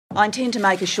I intend to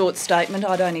make a short statement.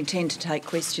 I don't intend to take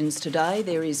questions today.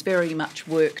 There is very much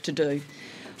work to do.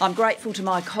 I'm grateful to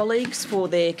my colleagues for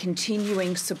their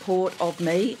continuing support of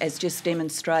me, as just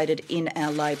demonstrated in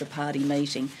our Labor Party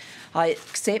meeting. I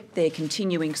accept their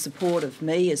continuing support of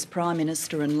me as Prime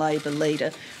Minister and Labor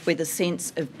leader with a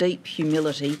sense of deep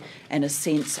humility and a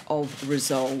sense of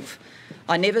resolve.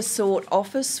 I never sought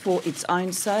office for its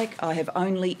own sake. I have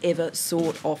only ever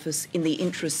sought office in the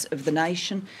interests of the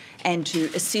nation and to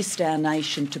assist our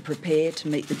nation to prepare to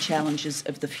meet the challenges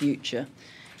of the future.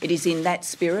 It is in that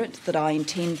spirit that I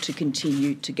intend to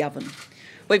continue to govern.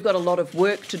 We've got a lot of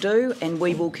work to do and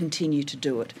we will continue to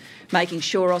do it, making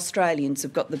sure Australians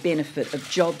have got the benefit of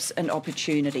jobs and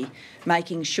opportunity,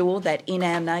 making sure that in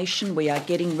our nation we are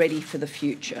getting ready for the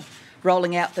future,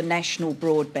 rolling out the national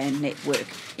broadband network,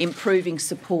 improving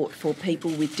support for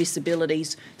people with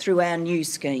disabilities through our new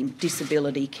scheme,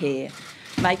 Disability Care,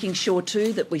 making sure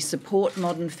too that we support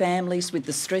modern families with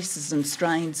the stresses and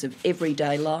strains of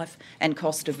everyday life and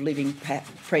cost of living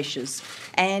pressures,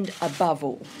 and above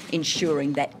all,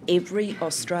 ensuring that every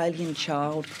Australian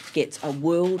child gets a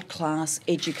world-class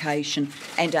education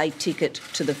and a ticket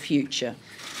to the future.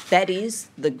 That is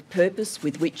the purpose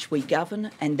with which we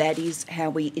govern, and that is how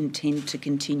we intend to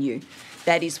continue.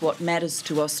 That is what matters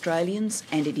to Australians,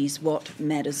 and it is what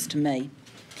matters to me.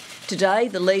 Today,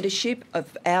 the leadership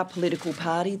of our political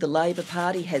party, the Labor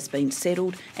Party, has been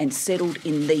settled and settled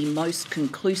in the most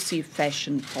conclusive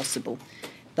fashion possible.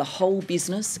 The whole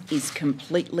business is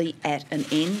completely at an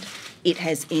end. It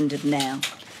has ended now.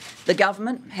 The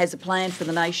government has a plan for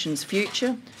the nation's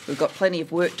future. We've got plenty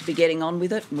of work to be getting on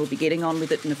with it, and we'll be getting on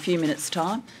with it in a few minutes'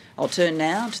 time. I'll turn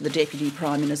now to the Deputy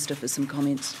Prime Minister for some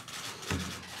comments.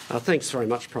 Thanks very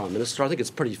much, Prime Minister. I think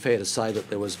it's pretty fair to say that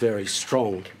there was very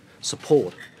strong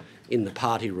support in the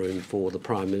party room for the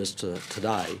Prime Minister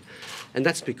today, and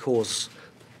that's because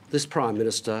this Prime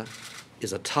Minister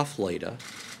is a tough leader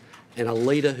and a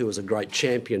leader who is a great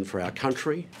champion for our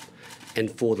country and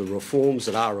for the reforms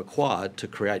that are required to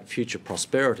create future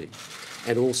prosperity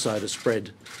and also to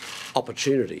spread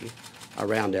opportunity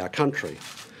around our country.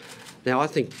 Now, I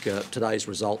think today's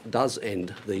result does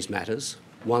end these matters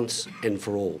once and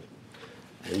for all.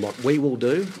 And what we will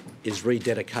do is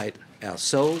rededicate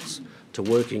ourselves to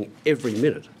working every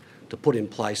minute to put in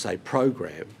place a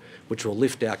program which will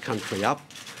lift our country up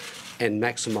and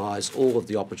maximise all of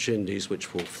the opportunities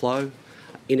which will flow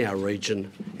in our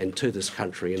region and to this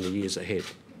country in the years ahead.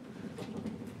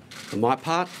 For my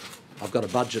part, I've got a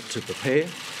budget to prepare.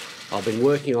 I've been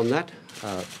working on that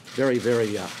very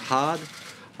hard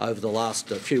over the last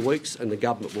few weeks, and the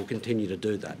government will continue to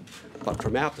do that. But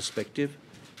from our perspective,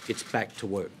 it's back to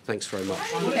work. Thanks very much.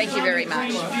 Thank you very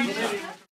much.